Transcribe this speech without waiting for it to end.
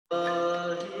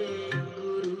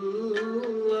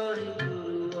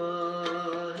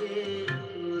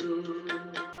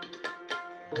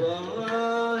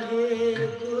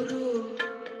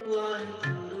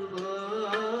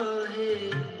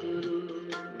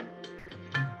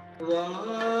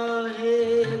Waheguru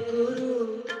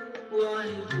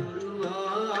Waheguru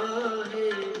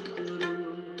Waheguru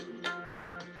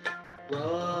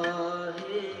Waheguru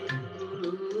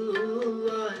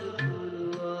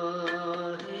Waheguru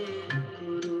Waheguru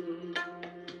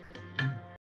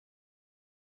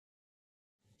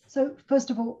So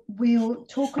first of all, we'll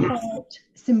talk about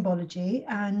symbology,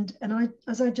 and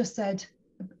as I just said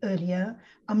earlier,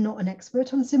 I'm not an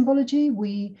expert on symbology.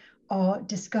 We are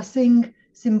discussing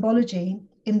symbology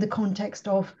in the context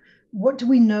of what do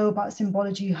we know about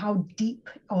symbology? How deep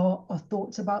are our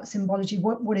thoughts about symbology?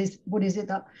 What is it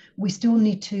that we still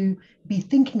need to be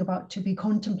thinking about, to be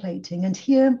contemplating? And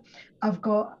here I've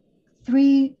got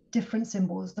three different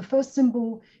symbols. The first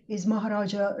symbol is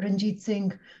Maharaja Ranjit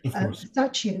Singh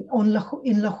statue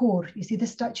in Lahore. You see,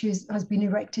 this statue has been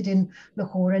erected in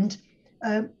Lahore, and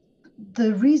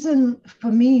the reason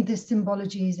for me this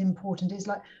symbology is important is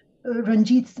like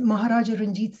Maharaja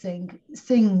Ranjit Singh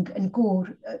and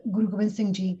Kaur, Guru Gobind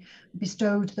Singh Ji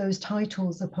bestowed those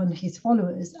titles upon his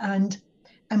followers, and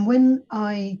when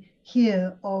I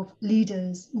hear of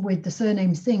leaders with the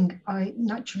surname Singh, I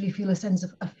naturally feel a sense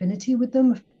of affinity with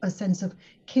them, a sense of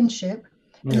kinship.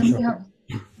 And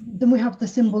then we have the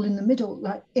symbol in the middle,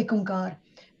 like Ekankar.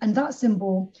 And that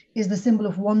symbol is the symbol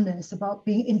of oneness, about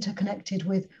being interconnected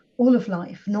with all of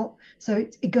life. Not so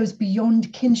it goes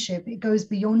beyond kinship, it goes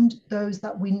beyond those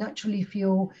that we naturally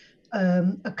feel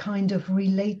a kind of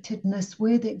relatedness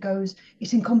with.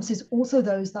 It encompasses also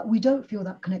those that we don't feel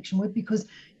that connection with, because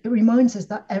it reminds us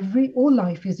that all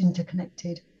life is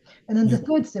interconnected. And then the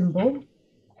third symbol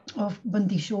of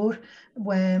Bandishore,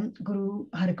 where Guru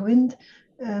Hargobind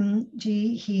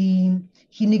Ji,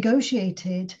 he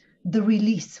negotiated the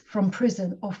release from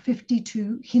prison of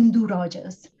 52 Hindu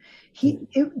Rajas.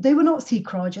 They were not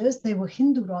Sikh Rajas, they were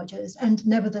Hindu Rajas, and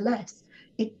nevertheless,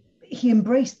 he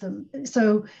embraced them.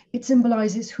 So it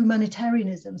symbolizes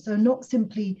humanitarianism. So not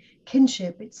simply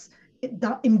kinship,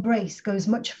 that embrace goes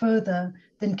much further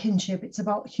than kinship. It's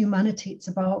about humanity. It's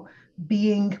about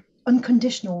being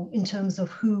unconditional in terms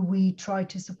of who we try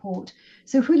to support.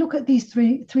 So if we look at these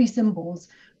three symbols,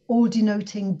 all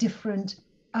denoting different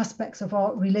aspects of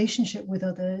our relationship with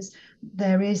others,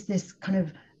 there is this kind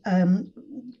of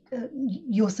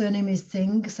your surname is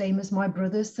Singh, same as my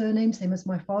brother's surname, same as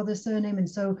my father's surname. And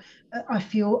so I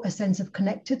feel a sense of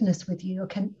connectedness with you, a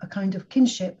kind of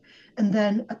kinship. And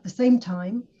then at the same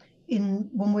time,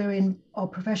 when we're in our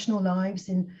professional lives,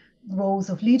 in roles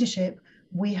of leadership,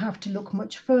 we have to look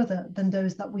much further than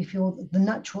those that we feel the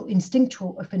natural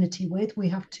instinctual affinity with. We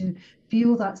have to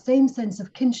feel that same sense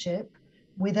of kinship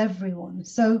with everyone.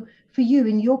 So for you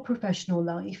in your professional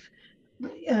life,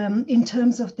 in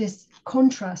terms of this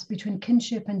contrast between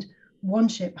kinship and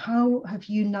oneship, how have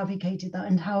you navigated that,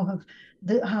 and how have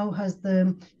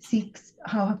the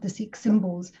Sikh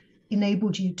symbols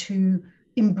enabled you to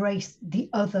embrace the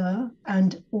other,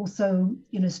 and also,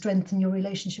 strengthen your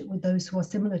relationship with those who are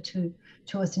similar to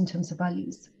us in terms of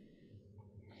values?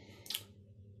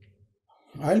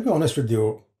 I'll be honest with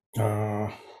you.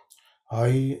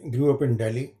 I grew up in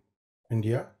Delhi,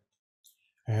 India,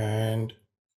 and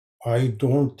I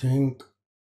don't think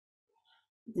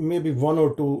maybe one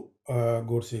or two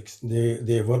good Sikhs.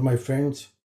 They were my friends.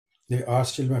 They are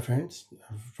still my friends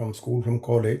from school, from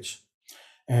college,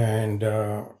 and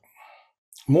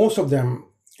most of them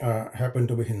happen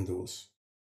to be Hindus.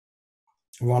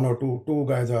 One or two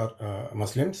guys are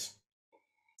Muslims.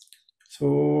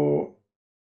 So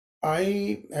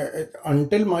I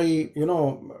until my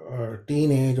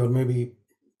teenage, or maybe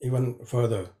even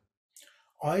further,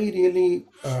 I really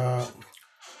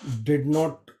did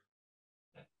not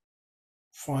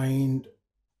find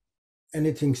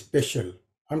anything special.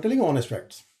 I'm telling you honest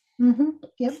facts.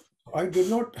 Yep. I did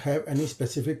not have any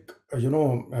specific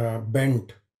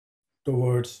bent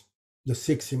towards the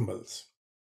Sikh symbols.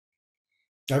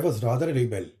 I was rather a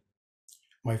rebel.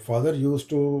 My father used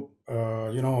to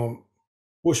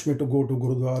push me to go to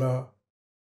Gurudwara,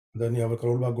 then you have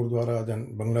Karolbagh Gurudwara,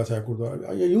 then Bangla Sahib Gurudwara.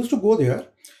 I used to go there.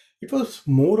 It was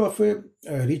more of a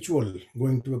ritual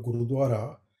going to a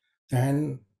Gurudwara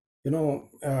than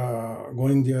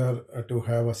going there to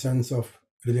have a sense of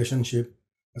relationship,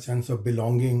 a sense of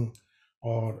belonging,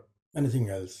 or anything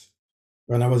else.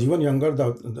 When I was even younger,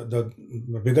 the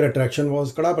bigger attraction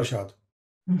was Kada Prasad.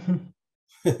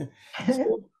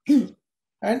 So,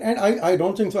 and I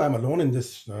don't think so I'm alone in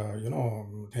this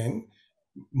thing.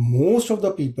 Most of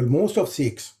the people, most of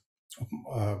Sikhs,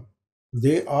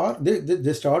 they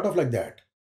start off like that.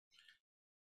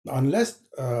 Unless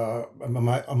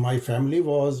my family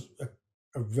was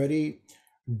a very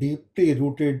deeply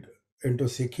rooted into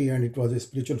Sikhi, and it was a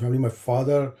spiritual family. My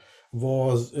father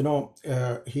was,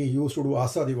 he used to do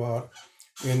Asa Diwar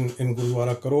in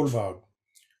Gurudwara Karol Bagh,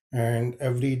 and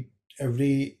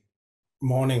every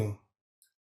morning,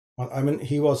 I mean,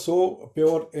 he was so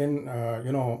pure in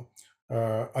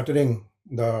uttering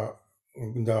the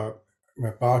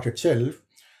part itself,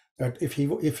 that if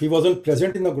he wasn't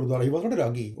present in the Gurudwara, he was not a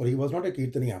Ragi or he was not a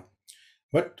Kirtaniya.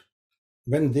 But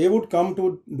when they would come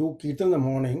to do Kirtan in the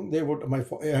morning, they would,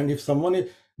 and if someone is,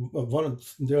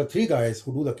 there are three guys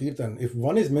who do the Kirtan. If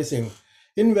one is missing,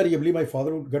 invariably my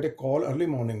father would get a call early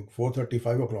morning, 4:30,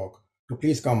 5 o'clock, to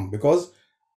please come, because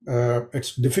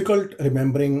it's difficult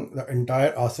remembering the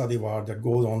entire Asa Diwar that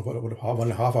goes on for about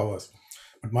 1.5 hours.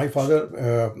 But my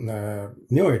father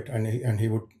knew it, and he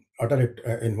would utter it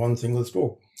in one single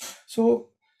stroke. So,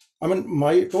 I mean,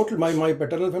 my paternal family, my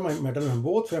maternal family,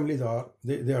 both families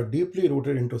they are deeply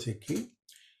rooted into Sikhi,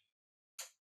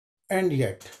 and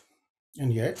yet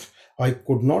I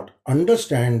could not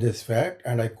understand this fact,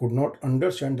 and I could not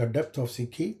understand the depth of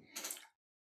Sikhi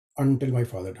until my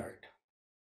father died.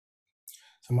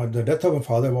 So the death of my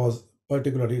father was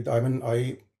particularly, I mean,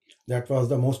 that was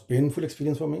the most painful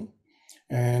experience for me,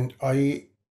 and I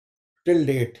till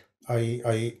date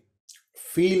I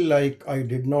feel like I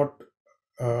did not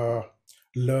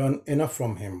learn enough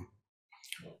from him.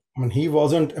 I mean, he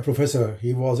wasn't a professor.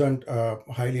 He wasn't a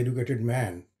highly educated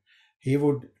man. He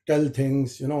would tell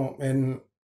things, in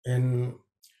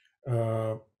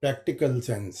practical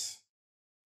sense,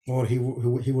 or he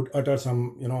would utter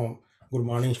some,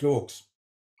 Gurmani shloks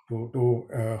to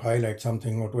highlight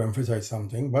something or to emphasize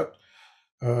something. But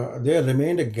there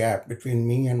remained a gap between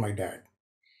me and my dad,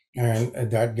 and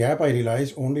that gap I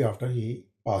realized only after he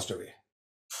passed away.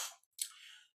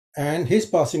 And his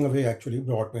passing away actually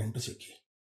brought me into Sikhi.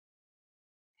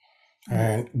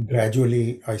 And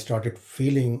gradually I started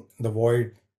feeling the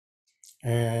void,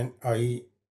 and he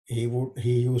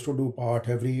used to do part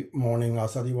every morning,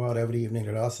 Asa Diwar, every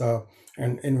evening Rasa,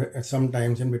 and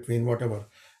sometimes in between, whatever,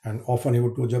 and often he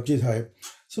would do Japji Sahib.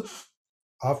 So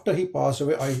after he passed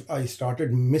away, I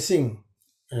started missing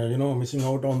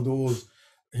out on those,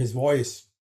 his voice.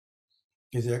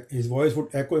 His voice would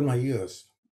echo in my ears,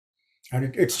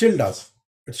 and it still does.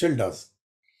 It still does.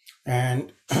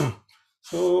 And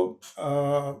so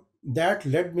that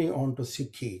led me on to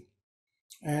Sikhi.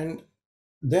 And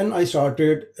then I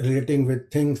started relating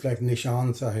with things like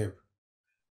Nishan Sahib,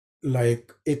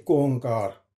 like Ek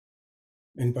Onkar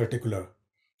in particular,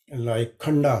 like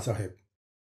Khanda Sahib.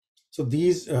 So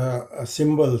these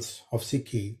symbols of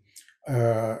Sikhi,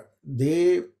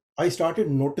 I started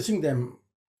noticing them,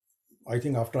 I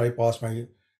think, after I passed my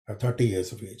 30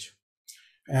 years of age.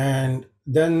 And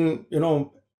then,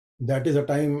 that is a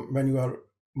time when you are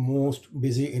most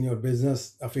busy in your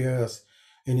business affairs,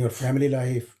 in your family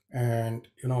life, and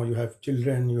you have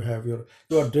children, you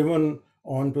are driven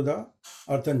onto the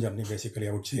earthen journey, basically,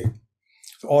 I would say.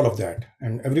 So all of that,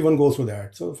 and everyone goes through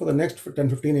that. So for the next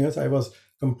 10-15 years I was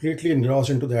completely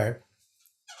engrossed into that.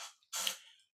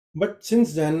 But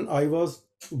since then I was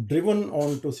driven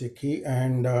on to Sikhi,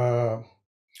 and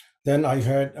then I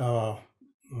had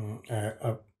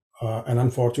an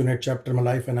unfortunate chapter in my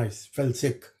life when I fell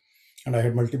sick, and I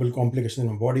had multiple complications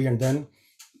in my body. And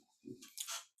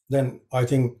then I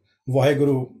think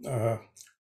Vaheguru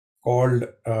called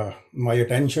my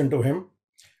attention to him.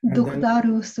 And then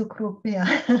Dukhdaru Sukrupya.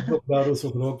 Dukhdaru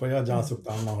Sukhrok Paya Jahan Sukh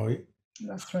Tam Na Hoi.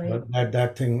 That's right.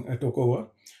 That thing took over.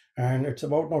 And it's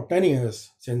about now 10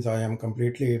 years since I am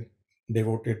completely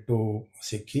devoted to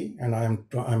Sikhi, and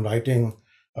I'm writing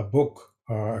a book,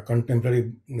 a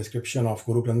contemporary description of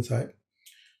Guru Granth Sahib.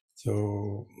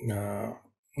 So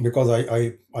because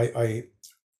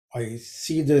I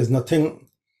see there is nothing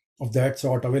of that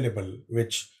sort available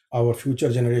which our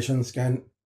future generations can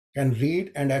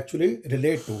read and actually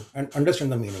relate to and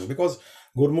understand the meaning, because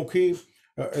Gurmukhi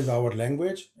is our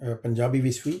language, Punjabi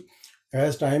we speak.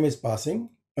 As time is passing,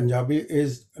 Punjabi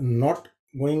is not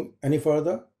going any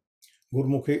further.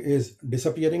 Gurmukhi is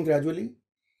disappearing gradually.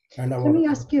 And let me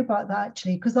ask you about that,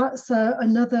 actually, because that's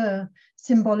another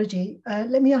symbology.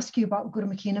 Let me ask you about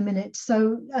Gurmukhi in a minute.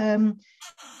 So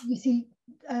you see,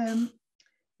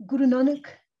 Guru Nanak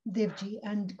Dev Ji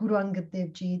and Guru Angad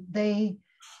Dev Ji,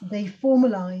 they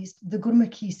formalized the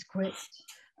Gurmukhi script.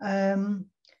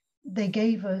 They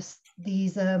gave us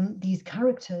these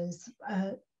characters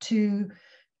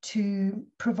to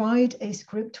provide a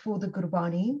script for the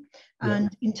Gurbani. And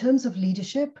in terms of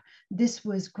leadership, this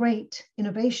was great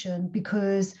innovation,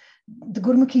 because the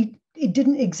Gurmukhi, it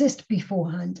didn't exist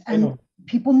beforehand, and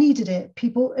people needed it.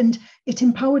 And it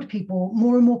empowered people.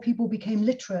 More and more people became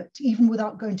literate, even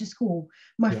without going to school.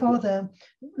 My father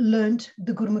learnt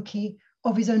the Gurmukhi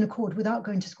of his own accord without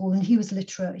going to school, and he was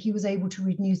literate. He was able to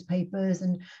read newspapers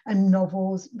and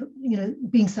novels,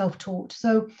 being self-taught.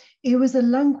 So it was a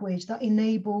language that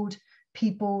enabled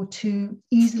people to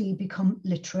easily become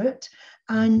literate.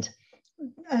 And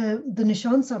the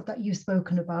Nishan Sahib that you've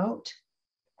spoken about,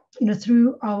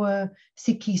 through our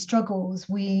Sikhi struggles,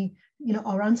 we,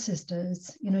 our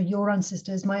ancestors, your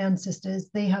ancestors, my ancestors,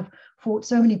 they have fought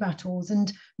so many battles.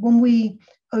 And when we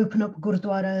open up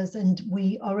gurdwaras and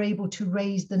we are able to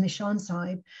raise the Nishan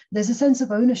Sahib, there's a sense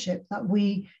of ownership that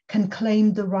we can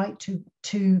claim the right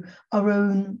to our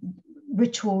own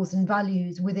rituals and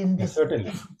values within this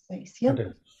space. Yeah.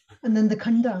 Certainly. And then the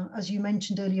Khanda, as you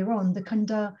mentioned earlier on, the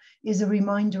Khanda is a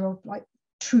reminder of like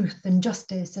truth and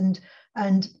justice and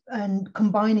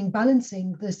combining,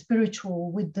 balancing the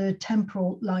spiritual with the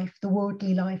temporal life, the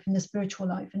worldly life and the spiritual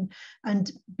life,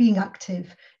 and being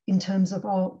active in terms of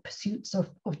our pursuits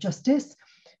of justice.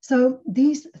 So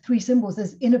these three symbols,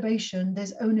 there's innovation,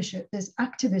 there's ownership, there's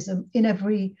activism in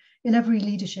every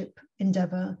leadership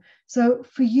endeavor. So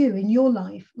for you in your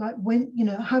life, like when,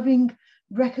 having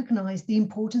recognized the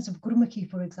importance of Gurmukhi,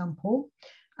 for example,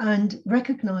 and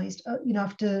recognized,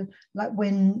 after like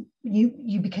when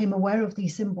you became aware of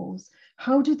these symbols,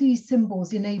 how do these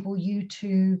symbols enable you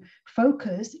to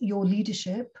focus your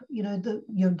leadership,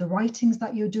 the writings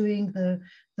that you're doing, the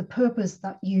purpose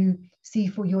that you see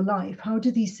for your life? How do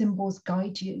these symbols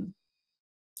guide you?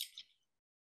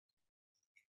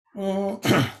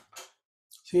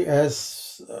 See,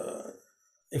 as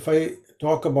if I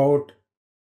talk about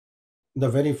the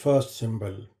very first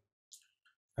symbol,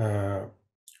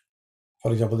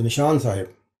 for example, the Nishan Sahib.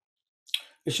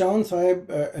 Nishan Sahib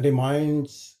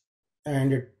reminds,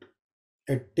 and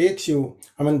it takes you,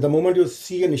 I mean, the moment you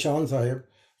see a Nishan Sahib,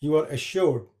 you are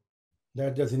assured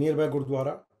that there's a nearby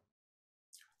Gurdwara.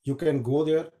 You can go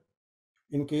there.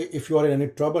 In case if you are in any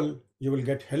trouble, you will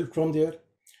get help from there.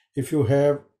 If you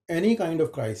have any kind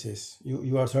of crisis,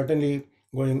 you are certainly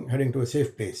heading to a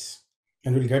safe place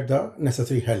and will get the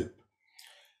necessary help.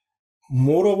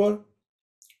 Moreover,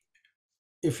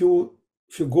 if you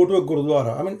go to a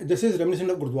Gurdwara, I mean, this is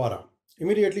reminiscent of Gurdwara.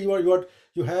 Immediately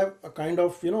you have a kind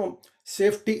of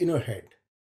safety in your head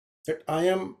that I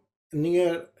am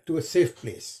near to a safe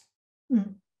place.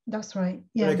 That's right.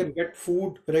 Yeah. Where I can get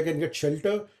food, where I can get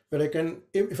shelter, where I can,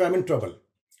 if I'm in trouble.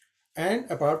 And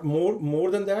apart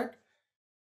more than that,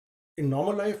 in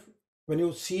normal life, when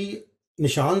you see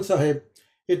Nishan Sahib,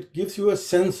 it gives you a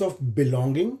sense of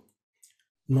belonging,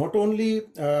 not only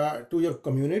to your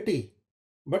community,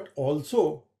 but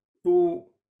also to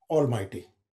Almighty.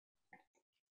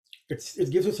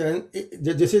 It gives you sense.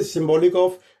 This is symbolic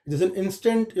of, this is an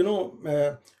instant,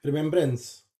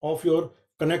 remembrance of your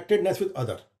connectedness with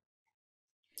other.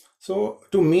 So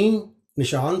to me,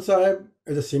 Nishan Sahib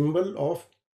is a symbol of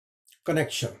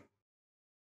connection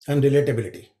and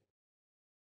relatability.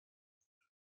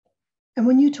 And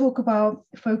when you talk about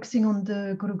focusing on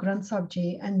the Guru Granth Sahib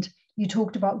Ji, and you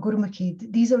talked about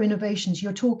Gurmukhi, these are innovations.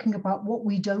 You're talking about what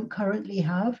we don't currently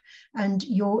have, and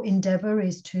your endeavor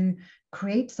is to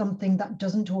create something that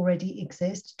doesn't already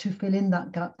exist, to fill in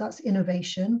that gap. That's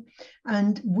innovation.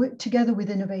 And together with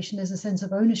innovation, there's a sense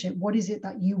of ownership. What is it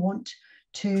that you want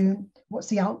to, what's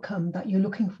the outcome that you're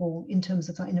looking for in terms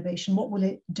of that innovation? What will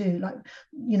it do? Like,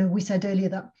 we said earlier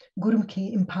that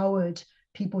Gurmukhi empowered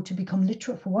people to become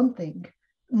literate, for one thing.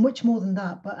 Much more than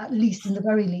that, but at least, in the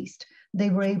very least, they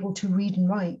were able to read and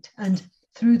write. And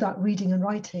through that reading and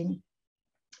writing,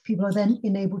 people are then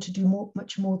enabled to do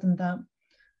much more than that.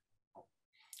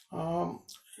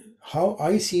 How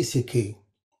I see Sikhi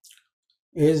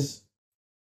is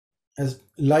as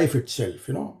life itself.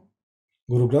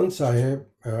 Guru Granth Sahib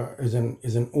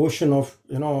is an ocean of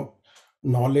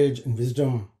knowledge and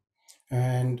wisdom,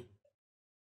 and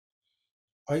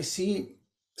I see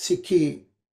Sikhi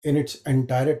in its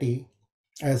entirety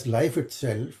as life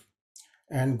itself,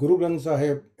 and Guru Granth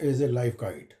Sahib is a life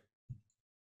guide.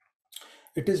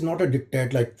 It is not a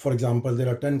dictate. Like, for example, there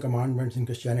are 10 commandments in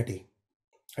Christianity.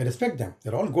 I respect them.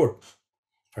 They're all good.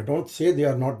 I don't say they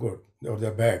are not good or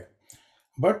they're bad.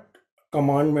 But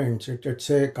commandments, it's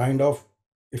a kind of,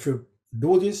 if you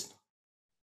do this,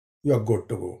 you are good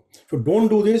to go. If you don't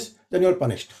do this, then you're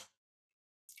punished.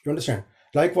 You understand?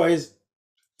 Likewise,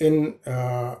 in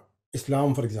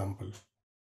Islam, for example,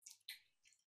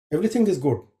 everything is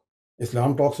good.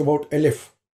 Islam talks about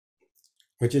Alif,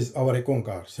 which is our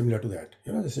Ekonkar, similar to that.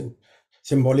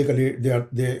 Symbolically, they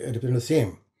represent the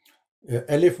same.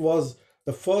 Alif was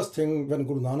the first thing when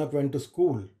Guru Nanak went to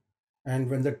school, and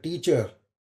when the teacher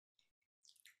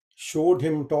taught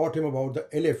him about the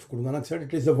Alif, Guru Nanak said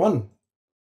it is the one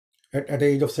at the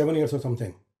age of 7 years or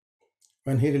something.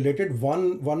 when he related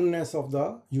oneness of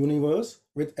the universe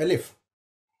with Aleph.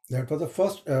 That was the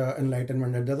first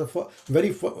enlightenment. That was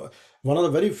the one of the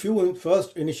very few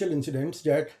first initial incidents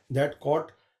that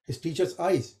caught his teacher's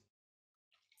eyes.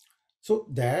 So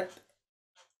that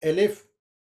Aleph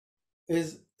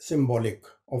is symbolic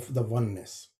of the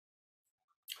oneness.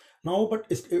 Now, but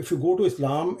if you go to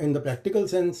Islam in the practical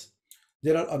sense,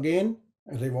 there are again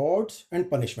rewards and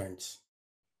punishments.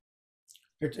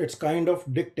 It's kind of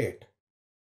dictate.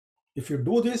 If you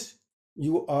do this,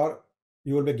 you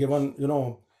will be given,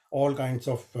 all kinds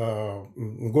of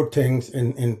good things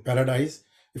in paradise.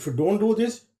 If you don't do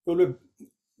this, you will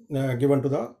be given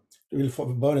you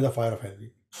will burn in the fire of hell,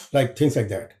 like things like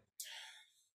that.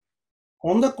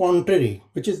 On the contrary,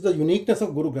 which is the uniqueness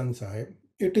of Guru Granth Sahib,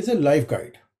 it is a life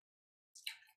guide.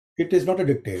 It is not a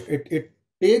dictate. It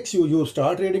takes you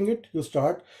start reading it,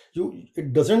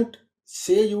 it doesn't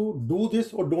say you do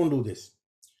this or don't do this.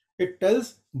 It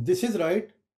tells this is right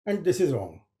and this is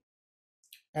wrong.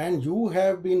 And you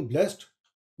have been blessed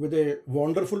with a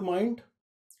wonderful mind.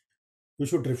 You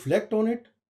should reflect on it,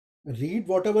 read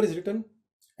whatever is written,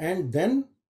 and then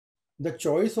the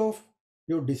choice of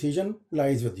your decision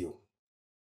lies with you.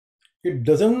 It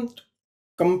doesn't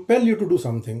compel you to do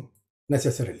something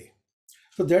necessarily.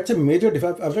 So that's a major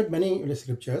difference. I've read many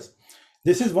scriptures.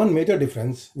 This is one major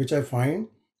difference which I find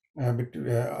with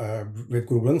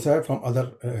Guru Granth Sahib from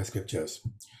other scriptures.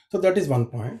 So that is one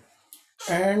point.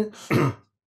 And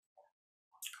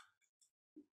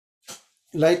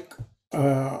like,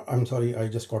 I'm sorry, I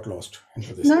just got lost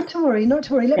into this. Not to worry, not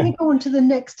to worry. Let me go on to the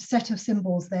next set of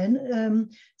symbols then.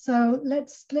 So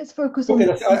let's focus on.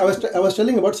 Okay, I was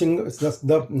telling about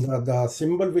the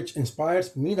symbol which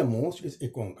inspires me the most is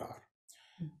Ikonkar.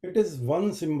 It is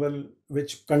one symbol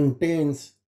which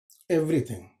contains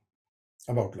everything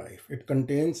about life. It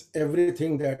contains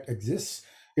everything that exists.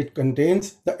 It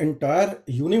contains the entire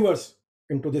universe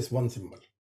into this one symbol.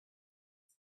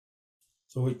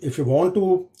 So if you want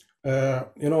to,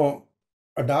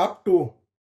 adapt to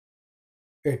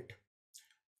it,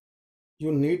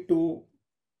 you need to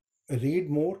read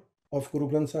more of Guru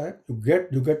Granth Sahib.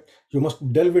 You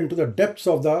must delve into the depths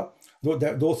of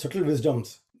those subtle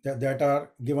wisdoms that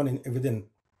are given within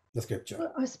the scripture.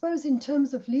 Well, I suppose in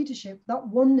terms of leadership, that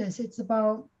oneness, it's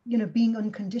about, being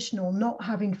unconditional, not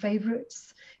having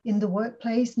favorites in the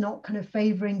workplace, not kind of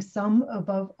favoring some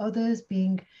above others,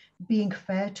 being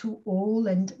fair to all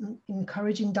and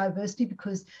encouraging diversity,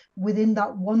 because within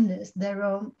that oneness, there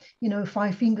are,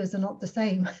 5 fingers are not the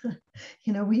same.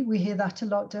 We hear that a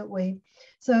lot, don't we?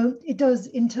 So it does,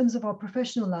 in terms of our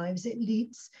professional lives,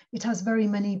 it has very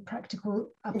many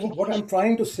practical applications. What I'm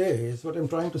trying to say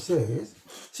is,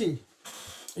 see,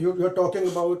 you're talking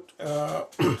about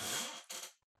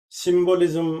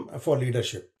symbolism for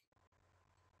leadership.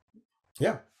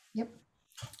 Yeah. Yep.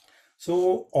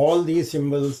 So all these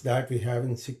symbols that we have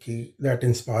in Sikhi that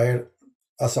inspire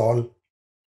us all,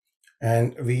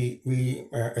 and we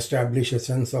establish a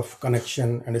sense of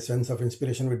connection and a sense of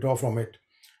inspiration we draw from it.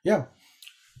 Yeah.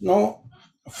 Now,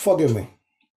 forgive me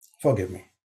for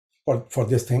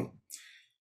this thing.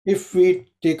 If we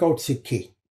take out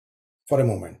Sikhi for a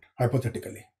moment,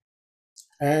 hypothetically,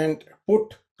 and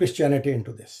put Christianity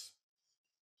into this,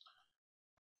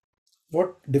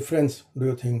 what difference do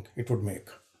you think it would make?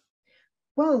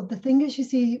 Well, the thing is, you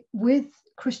see, with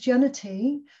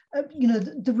Christianity,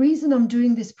 the reason I'm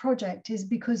doing this project is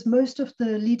because most of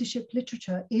the leadership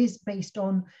literature is based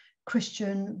on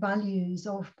Christian values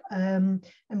and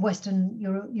Western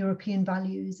European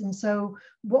values. And so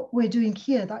what we're doing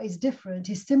here that is different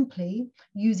is simply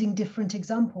using different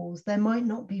examples. There might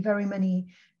not be very many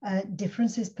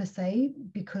differences per se,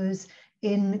 because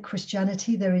in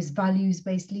Christianity, there is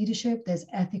values-based leadership, there's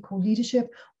ethical leadership.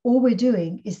 All we're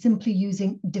doing is simply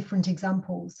using different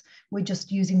examples. We're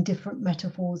just using different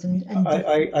metaphors and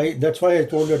I that's why I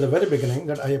told you at the very beginning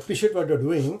that I appreciate what you're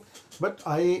doing, but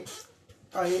I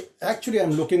actually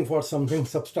am looking for something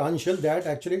substantial that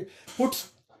actually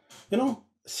puts,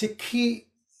 Sikhi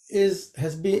is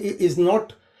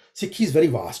very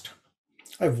vast.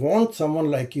 I want someone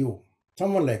like you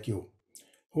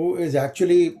who is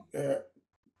actually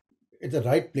at the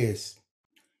right place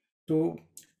to,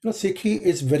 Sikhi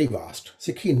is very vast.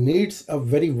 Sikhi needs a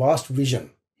very vast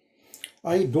vision.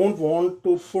 I don't want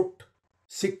to put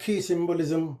Sikhi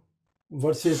symbolism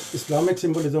versus Islamic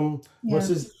symbolism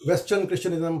versus Western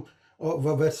Christianism, or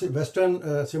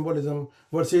Western symbolism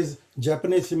versus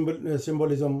Japanese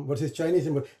symbolism versus Chinese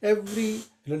symbol. Every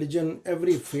religion,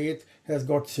 every faith has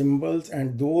got symbols,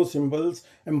 and those symbols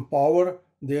empower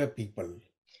their people.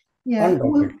 Yeah,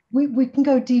 we can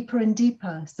go deeper and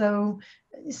deeper. So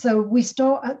so we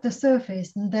start at the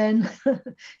surface, and then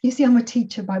you see I'm a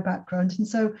teacher by background, and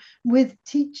so with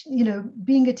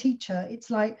being a teacher, it's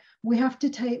like we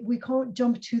can't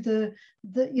jump to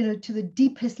to the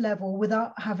deepest level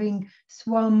without having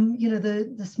swum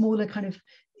the smaller kind of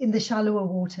in the shallower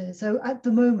water. So at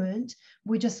the moment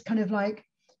we're just kind of like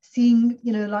seeing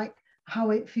like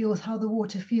how it feels, how the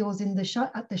water feels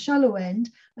at the shallow end,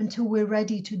 until we're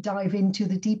ready to dive into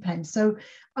the deep end. So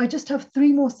I just have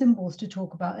 3 more symbols to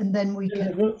talk about, and then we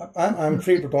can. I'm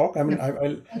free to talk. I mean,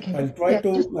 Yeah. I'll try Yeah,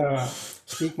 to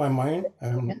speak my mind.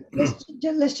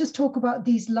 yeah. Let's just talk about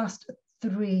these last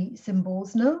 3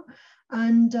 symbols now.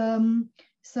 And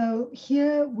so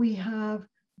here we have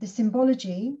the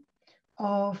symbology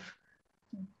of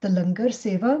the Langar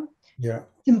Seva. Yeah.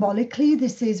 Symbolically,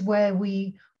 this is where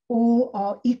we all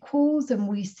are equals and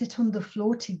we sit on the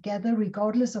floor together,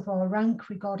 regardless of our rank,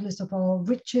 regardless of our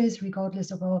riches, regardless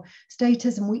of our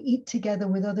status, and we eat together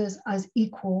with others as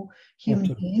equal human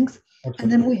Absolutely. beings. Absolutely.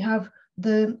 And then we have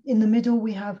in the middle,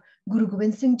 we have Guru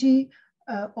Gobind Singh Ji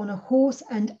on a horse.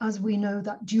 And as we know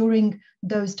that during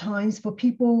those times, for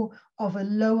people of a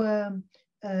lower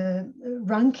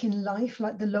rank in life,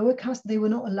 like the lower caste, they were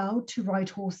not allowed to ride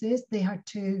horses.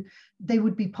 They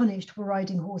would be punished for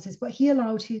riding horses. But he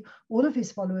allowed all of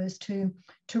his followers to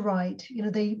ride.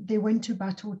 They went to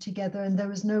battle together, and there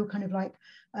was no kind of like.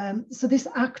 So this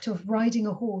act of riding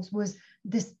a horse was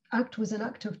an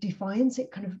act of defiance. It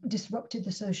kind of disrupted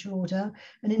the social order.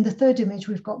 And in the third image,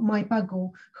 we've got Mai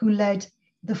Bagul, who led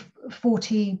the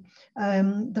 40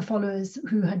 the followers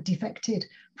who had defected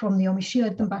from the army. She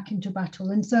led them back into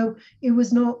battle. And so it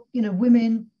was not,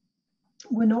 women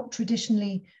were not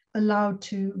traditionally allowed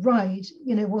to ride.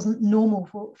 It wasn't normal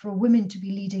for women to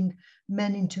be leading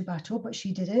men into battle, but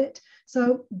she did it.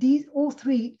 So these all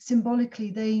 3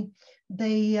 symbolically,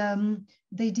 they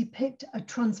depict a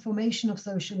transformation of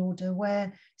social order,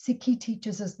 where Sikhi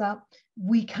teaches us that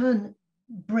we can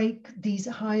break these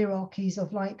hierarchies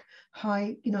of like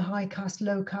high caste,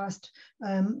 low caste,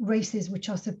 races which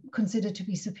are considered to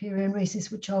be superior and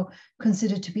races which are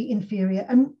considered to be inferior,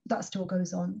 and that still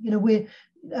goes on.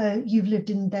 You've lived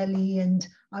in Delhi and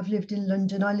I've lived in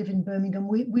London, I live in Birmingham.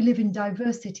 We live in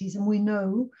diverse cities, and we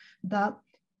know that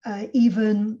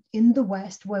even in the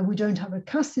West, where we don't have a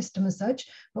caste system as such,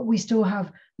 but we still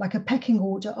have like a pecking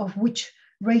order of which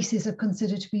races are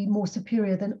considered to be more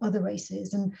superior than other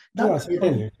races. And Yeah,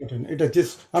 certainly. It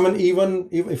exists. I mean, even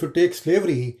if you take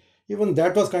slavery, even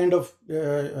that was kind of,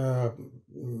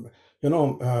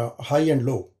 high and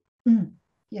low.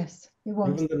 Yes, it was.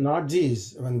 Even the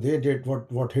Nazis, when they did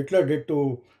what Hitler did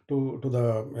to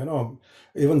the,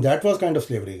 even that was kind of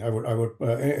slavery. I would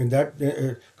in that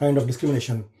kind of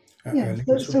discrimination. Yeah. leads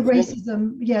to So slavery.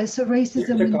 racism. Yeah. So racism. It's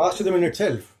a casteism in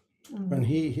itself. When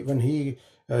he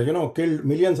killed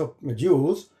millions of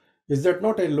Jews, is that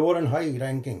not a lower and high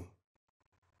ranking?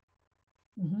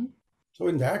 So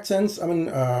in that sense, I mean,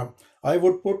 I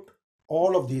would put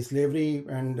all of these slavery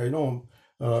and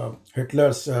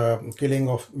Hitler's killing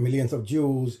of millions of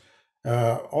Jews.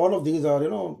 All of these are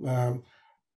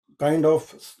kind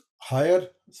of higher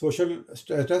social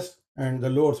status and the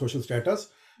lower social status.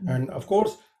 And of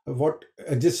course, what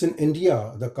exists in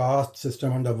India, the caste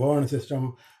system and the Varna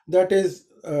system, that is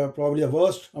probably the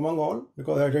worst among all,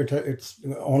 because it's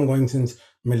ongoing since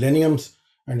millenniums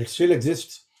and it still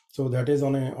exists. So that is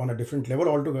on a different level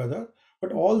altogether.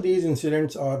 But all these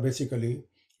incidents are basically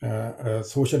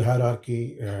social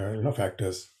hierarchy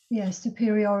factors. Yeah,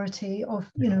 superiority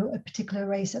of a particular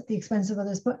race at the expense of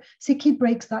others. But Sikhi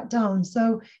breaks that down.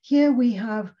 So here we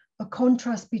have a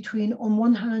contrast between, on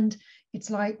one hand, it's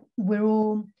like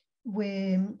we're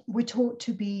taught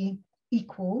to be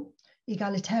equal,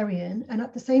 egalitarian, and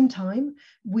at the same time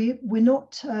we're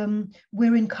not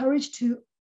we're encouraged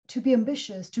to be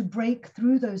ambitious, to break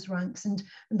through those ranks, and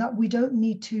that we don't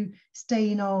need to stay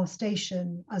in our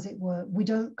station, as it were. We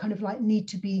don't kind of like need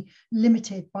to be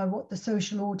limited by what the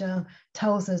social order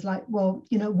tells us, like, well,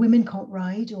 women can't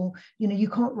ride, or you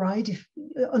can't ride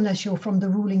unless you're from the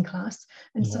ruling class.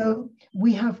 And so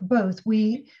we have both.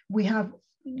 We have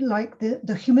like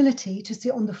the humility to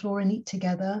sit on the floor and eat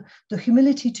together, the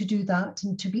humility to do that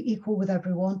and to be equal with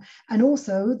everyone, and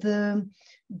also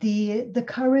the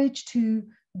courage to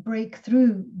break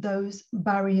through those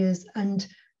barriers and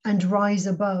rise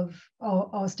above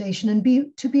our station, and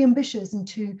to be ambitious, and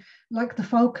to, like the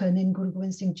falcon in Guru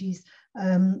Gobind Singh Ji's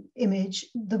image,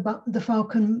 the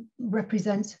falcon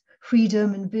represents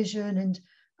freedom and vision,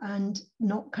 and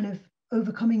not kind of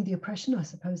overcoming the oppression, I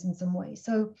suppose, in some way.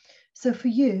 So for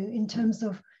you, in terms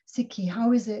of Sikhi,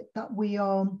 how is it that we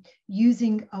are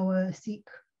using our Sikh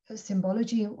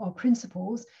symbology or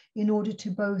principles in order to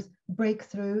both break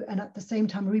through and at the same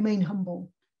time remain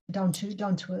humble, down to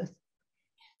earth.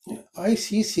 I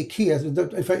see Sikhi as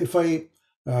that.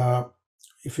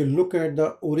 If you look at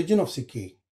the origin of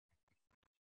Sikhi,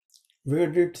 where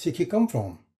did Sikhi come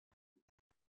from?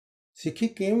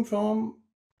 Sikhi came from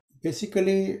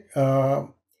basically by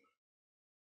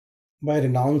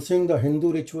renouncing the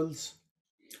Hindu rituals.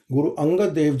 Guru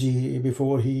Angad Dev Ji,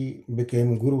 before he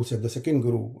became Guru, said the second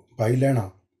Guru, Bhai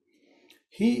Lena,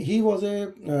 he was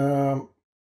a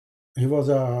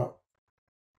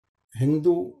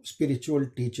Hindu spiritual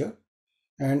teacher,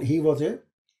 and he was a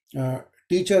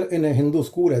teacher in a Hindu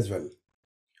school as well.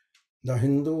 The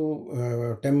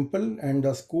Hindu temple and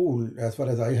the school, as far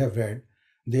as I have read,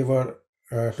 they were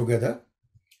together,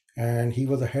 and he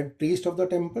was a head priest of the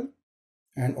temple,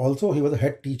 and also he was a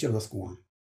head teacher of the school.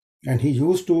 And he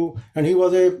used to, and he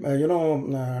was a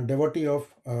devotee of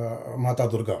Mata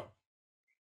Durga.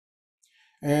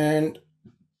 And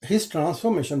his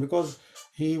transformation, because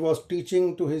he was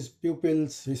teaching to his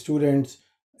pupils, his students,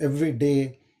 every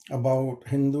day about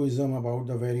Hinduism, about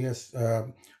the various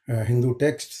Hindu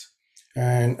texts,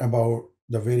 and about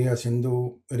the various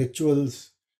Hindu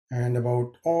rituals, and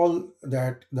about all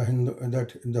that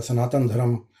the Sanatan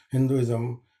Dharam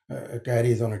Hinduism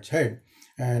carries on its head.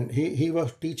 And he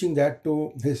was teaching that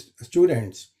to his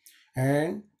students,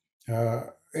 and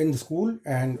in the school,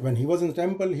 and when he was in the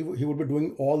temple, he would be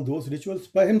doing all those rituals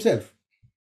by himself.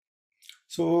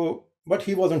 So, but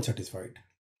he wasn't satisfied.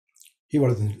 He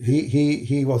was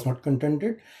not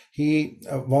contented. He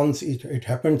once it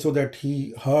happened so that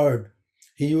he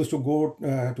used to go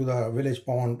to the village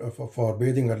pond for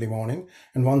bathing early morning,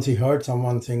 and once he heard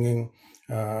someone singing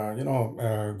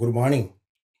Gurbani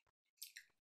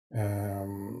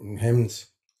hymns,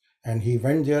 and he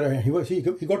went there, and he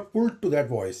got pulled to that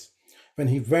voice. When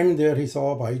he went there, he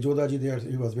saw Bhai Jodaji there.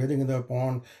 He was bathing in the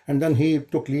pond, and then he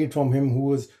took lead from him,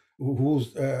 whose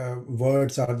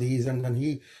words are these, and then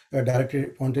he directly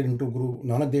pointed into Guru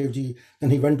Nanak Dev Ji.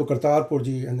 Then he went to Kartarpur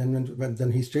Ji, and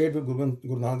then he stayed with Guru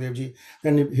Nanak Dev Ji.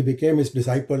 Then he became his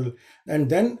disciple, and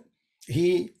then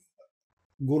Guru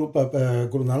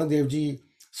Nanak Dev Ji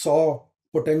saw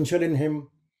potential in him.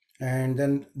 And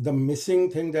then the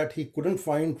missing thing that he couldn't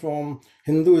find from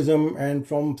Hinduism and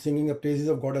from singing the praises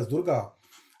of Goddess Durga,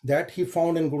 that he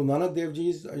found in Guru Nanak Dev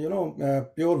Ji's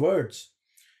pure words,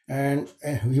 and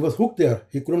he was hooked there.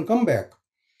 He couldn't come back,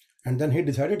 and then he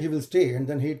decided he will stay. And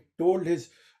then he told his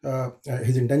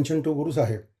intention to Guru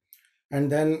Sahib,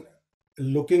 and then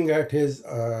looking at his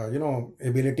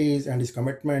abilities and his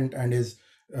commitment and his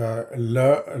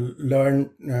learned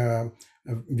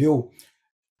view,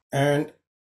 and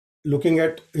looking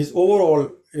at his overall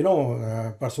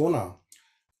persona,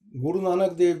 Guru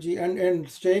Nanak Dev Ji, and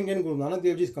staying in Guru Nanak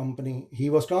Dev Ji's company,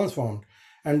 he was transformed.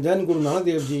 And then Guru Nanak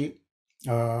Dev Ji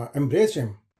embraced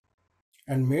him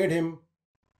and made him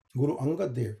Guru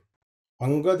Angad Dev.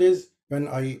 Angad is when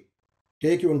I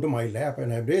take you into my lap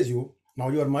and I embrace you, now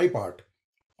you are my part.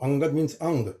 Angad means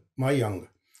Ang, my Ang.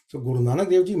 So Guru Nanak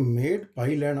Dev Ji made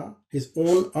Bhai Lena his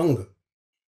own Ang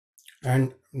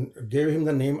and gave him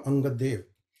the name Angad Dev.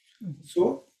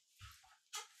 So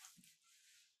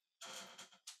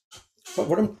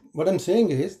what I'm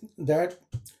saying is that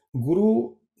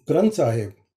Guru Granth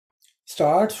Sahib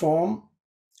starts from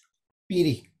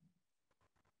Piri.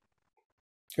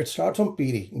 It starts from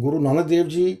Piri. Guru Nanak Dev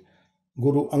Ji,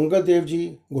 Guru Angad Dev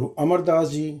Ji, Guru Amar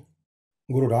Das Ji,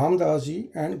 Guru Ram Das Ji,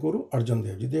 and Guru Arjan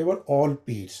Dev Ji. They were all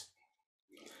Pirs.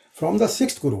 From the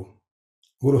sixth Guru,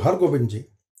 Guru Har Gobind Ji,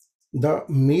 the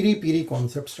Miri Piri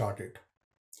concept started.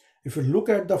 If you look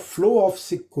at the flow of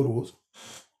Sikh Gurus,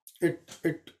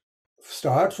 it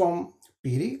starts from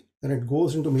Piri, then it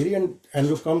goes into Miri, and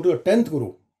you come to the 10th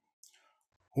Guru,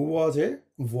 who was a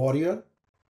warrior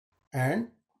and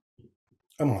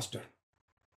a master.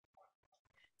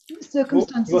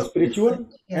 Circumstances. So he was spiritual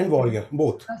and warrior,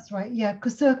 both. That's right, yeah,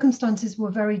 because circumstances were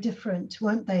very different,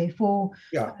 weren't they? For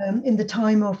in the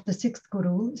time of the sixth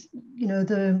Guru,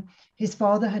 his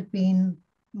father had been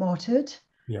martyred.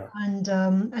 Yeah.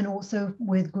 And also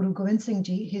with Guru Gobind Singh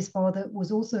Ji, his father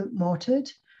was also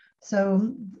martyred.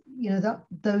 So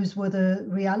those were the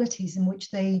realities in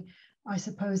which they, I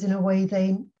suppose, in a way,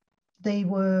 they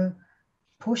were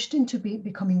pushed into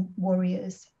becoming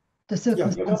warriors. The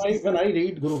circumstances. Yeah, when I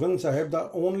read Guru Granth Sahib,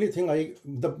 the only thing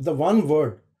the one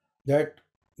word that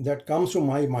comes to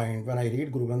my mind when I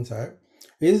read Guru Granth Sahib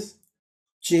is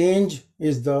change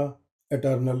is the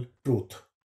eternal truth.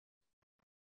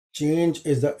 Change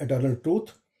is the eternal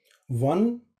truth.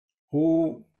 One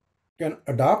who can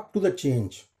adapt to the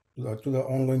change, to the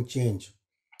ongoing change,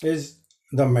 is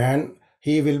the man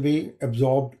he will be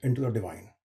absorbed into the divine.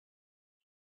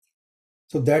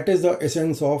 So that is the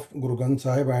essence of Guru Granth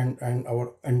Sahib and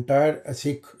our entire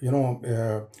Sikh,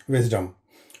 wisdom.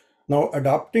 Now,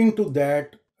 adapting to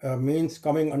that means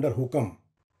coming under hukam,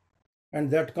 and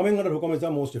that coming under hukam is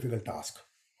the most difficult task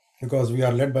because we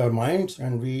are led by our minds,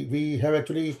 and we have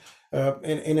actually,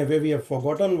 in a way, we have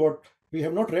forgotten what we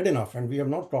have not read enough, and we have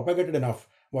not propagated enough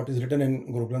what is written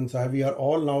in Guru Granth Sahib. We are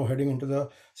all now heading into the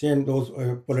same those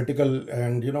political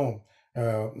and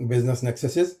business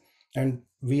nexuses, and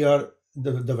we are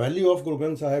the value of Guru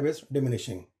Granth Sahib is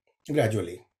diminishing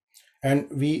gradually, and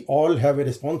we all have a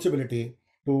responsibility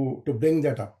to bring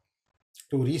that up,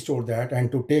 to restore that,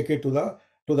 and to take it to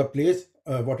the place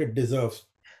what it deserves,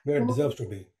 where it Well, deserves to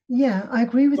be. yeah, I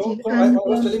agree with you. I And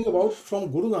was telling about from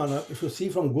Guru Nanak, if you see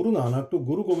from Guru Nanak to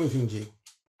Guru Gobind Singh Ji,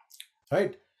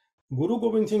 right? Guru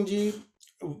Gobind Singh Ji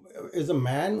is a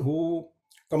man who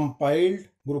compiled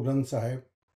Guru Granth Sahib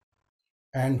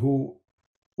and who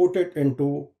put it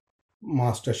into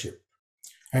mastership.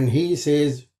 And he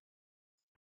says,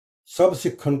 Sab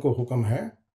Sikhan ko hukam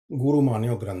hai, Guru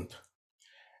Manyo Granth.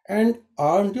 And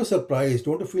aren't you surprised?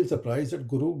 Don't you feel surprised that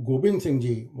Guru Gobind Singh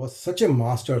Ji was such a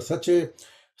master, such a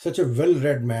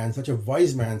well-read man, such a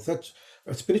wise man, such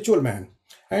a spiritual man,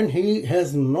 and he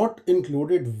has not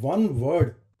included one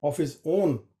word of his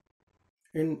own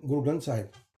in Guru Granth Sahib?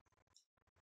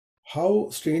 How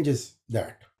strange is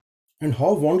that? And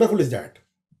how wonderful is that?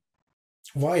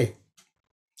 Why?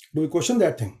 Do we question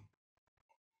that thing?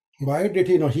 Why did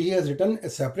he know? He has written a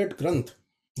separate Granth,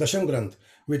 Dasham Granth,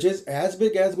 which is as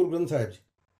big as Guru Granth Sahib.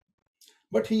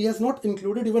 But he has not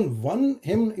included even one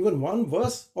hymn, even one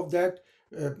verse of that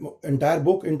entire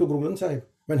book into Guru Granth Sahib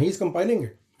when he is compiling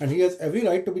it. And he has every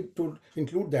right to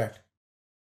include that.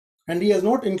 And he has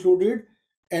not included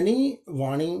any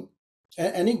Vani,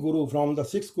 any Guru from the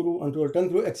 6th Guru until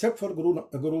 10th Guru, except for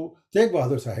Guru Tegh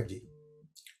Bahadur Sahib Ji.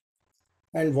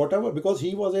 And whatever, because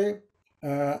he was a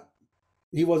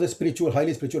spiritual,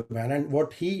 highly spiritual man, and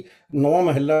what he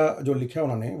Nawa Mahalla jo likha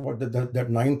unhone, what that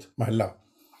 9th Mahalla,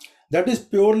 that is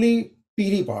purely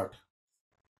Piri part.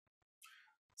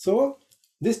 So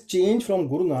this change from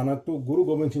Guru Nanak to Guru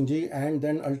Gobind Singh Ji, and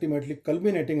then ultimately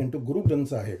culminating into Guru Granth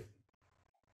Sahib,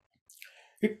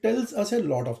 it tells us a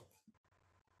lot.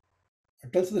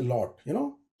 It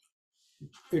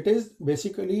is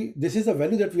basically, this is a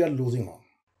value that we are losing on.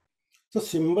 So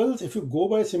symbols, if you go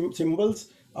by symbols,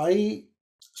 I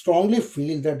strongly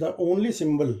feel that the only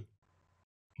symbol,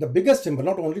 the biggest symbol,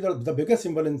 not only the biggest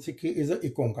symbol in Sikhi is a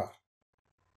ikonkar.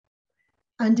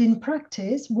 And in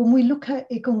practice, when we look at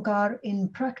ikonkar in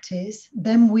practice,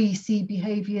 then we see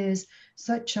behaviors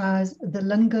such as the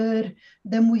langar,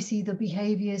 then we see the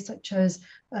behaviors such as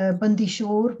Bandi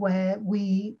Shor, where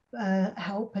we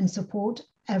help and support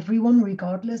everyone,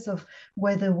 regardless of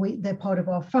whether they're part of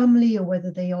our family or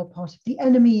whether they are part of the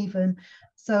enemy even.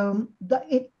 So that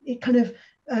it kind of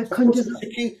conjures up.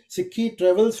 Sikhi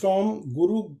travels from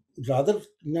Guru, rather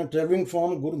than traveling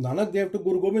from Guru Nanak Dev to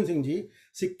Guru Gobind Singh Ji,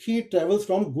 Sikhi travels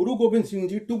from Guru Gobind Singh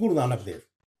Ji to Guru Nanak Dev.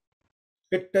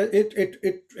 It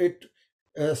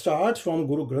starts from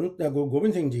Guru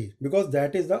Gobind Singh Ji, because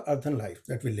that is the earthen life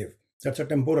that we live. That's a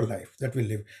temporal life that we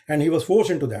live, and he was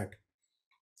forced into that.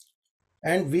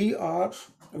 And we are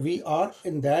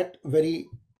in that very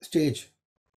stage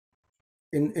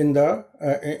in the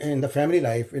family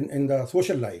life, in the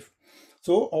social life.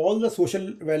 So all the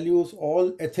social values,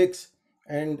 all ethics,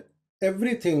 and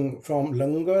everything from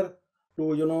langar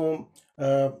to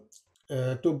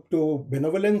to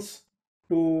benevolence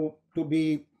to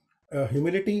be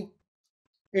humility,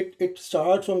 it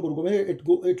starts from Guru Gobind.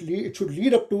 It should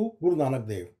lead up to Guru Nanak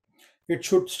Dev. It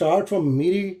should start from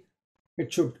Miri.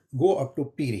 It should go up to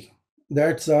Piri.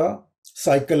 That's a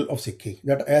cycle of Sikhi,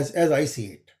 that as I see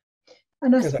it.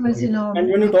 And I suppose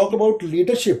and when you talk about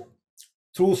leadership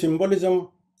through symbolism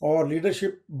or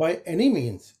leadership by any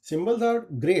means, symbols are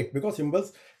great because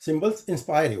symbols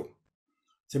inspire you.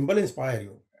 Symbol inspire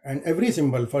you. And every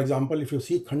symbol, for example, if you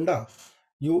see Khanda,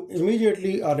 you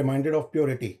immediately are reminded of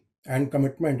purity and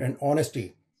commitment and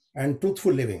honesty and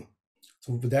truthful living.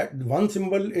 So that one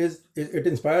symbol it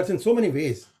inspires in so many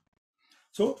ways.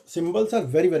 So symbols are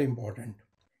very, very important.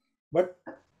 But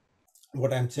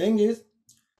what I'm saying is,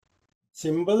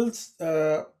 symbols,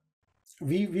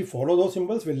 we follow those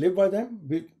symbols, we live by them,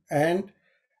 and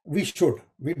we should.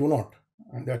 We do not,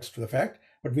 and that's the fact,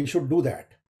 but we should do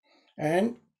that.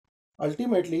 And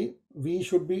ultimately, we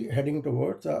should be heading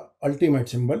towards the ultimate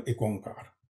symbol, Ikonkar.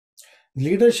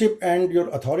 Leadership and your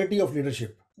authority of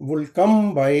leadership will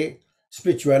come by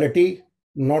spirituality,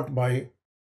 not by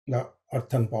the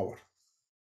earthen power,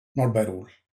 not by rule.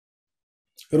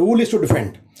 Rule is to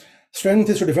defend. Strength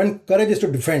is to defend. Courage is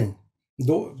to defend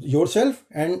yourself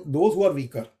and those who are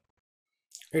weaker.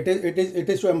 It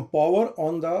is to empower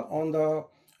on the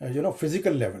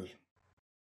physical level.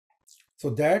 So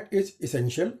that is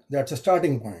essential. That's a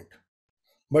starting point.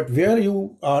 But where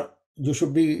you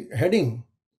should be heading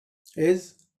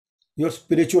is your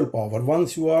spiritual power.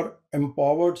 Once you are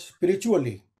empowered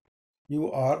spiritually,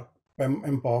 you are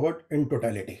empowered in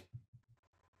totality.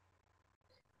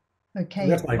 Okay.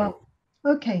 That's my Well,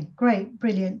 okay, great,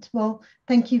 brilliant. Well,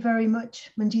 thank you very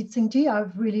much, Manjeet Singh ji.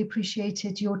 I've really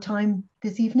appreciated your time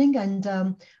this evening, and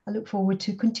I look forward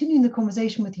to continuing the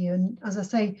conversation with you. And as I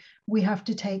say, we have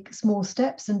to take small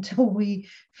steps until we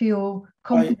feel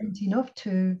confident enough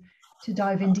to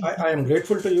dive in deeper. I am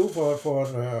grateful to you for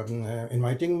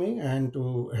inviting me and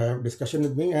to have discussion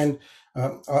with me. And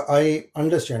I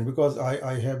understand, because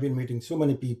I have been meeting so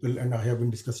many people, and I have been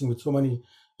discussing with so many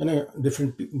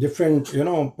different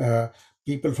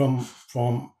people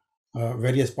from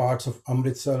various parts of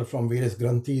Amritsar, from various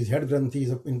granthis, head granthis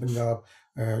in Punjab,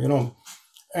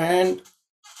 and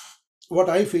what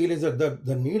I feel is that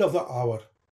the need of the hour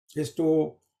is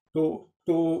to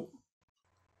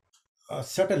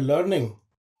set a learning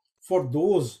for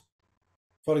those,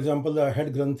 for example, the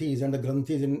head granthis and the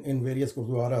granthis in various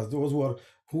gurdwaras, those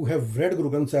who have read Guru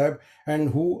Granth Sahib and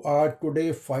who are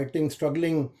today fighting,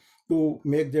 struggling to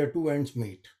make their two ends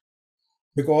meet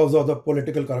because of the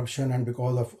political corruption and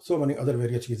because of so many other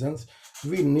various reasons.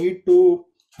 We need to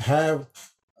have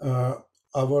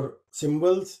our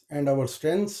symbols and our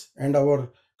strengths and our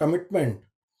commitment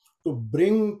to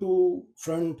bring to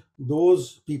front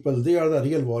those people. They are the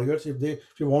real warriors. If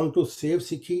you want to save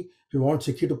Sikhi, if you want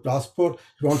Sikhi to prosper,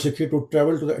 if you want Sikhi to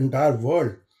travel to the entire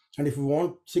world, and if you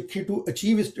want Sikhi to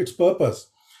achieve its purpose,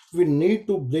 we need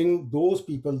to bring those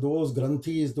people, those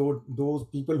granthis, those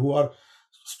people who are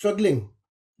struggling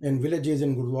in villages,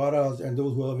 in gurdwaras, and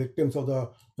those who are victims of the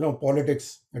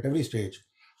politics at every stage.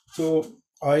 So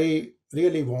I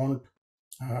really want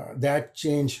that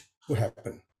change to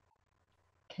happen.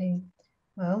 Okay,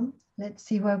 well, let's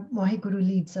see where Waheguru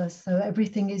leads us. So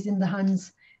everything is in the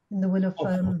hands, in the will of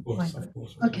course, Waheguru. of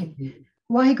course. Okay.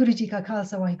 Waheguru Ji Ka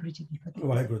Khalsa, Waheguru Ji Ki Fateh.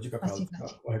 Waheguru ji का Sat Sri Khalsa, Akal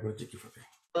ji. Waheguru ji की फतेह।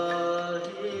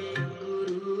 वाहेगुरु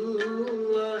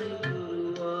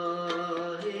वाहेगुरु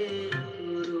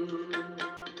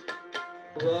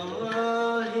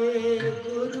वाहेगुरु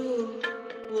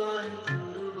वाहेगुरु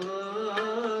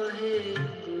वाहेगुरु